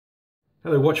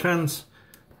Hello watch fans,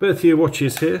 Berthier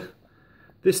watches here.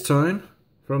 This time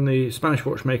from the Spanish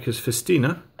watchmakers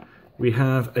Festina we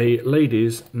have a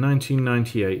Ladies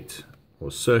 1998 or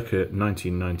circa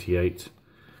 1998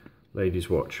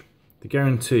 ladies watch. The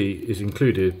guarantee is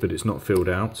included but it's not filled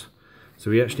out,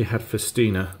 so we actually had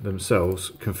Festina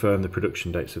themselves confirm the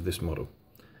production dates of this model.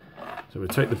 So we'll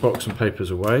take the box and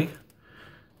papers away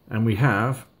and we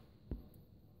have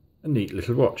a neat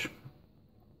little watch.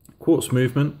 Quartz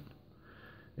movement.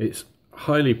 It's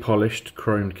highly polished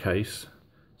chromed case,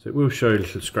 so it will show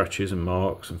little scratches and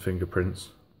marks and fingerprints,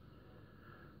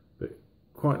 but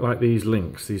quite like these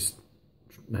links, these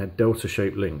delta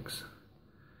shaped links.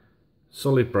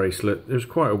 Solid bracelet. There's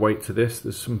quite a weight to this,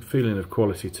 there's some feeling of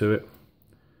quality to it.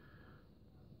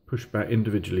 Push back,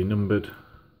 individually numbered,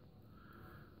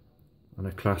 and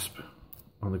a clasp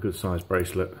on the good size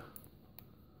bracelet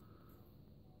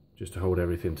just to hold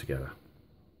everything together.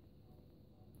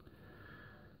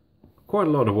 Quite a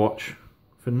lot of watch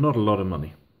for not a lot of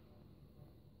money.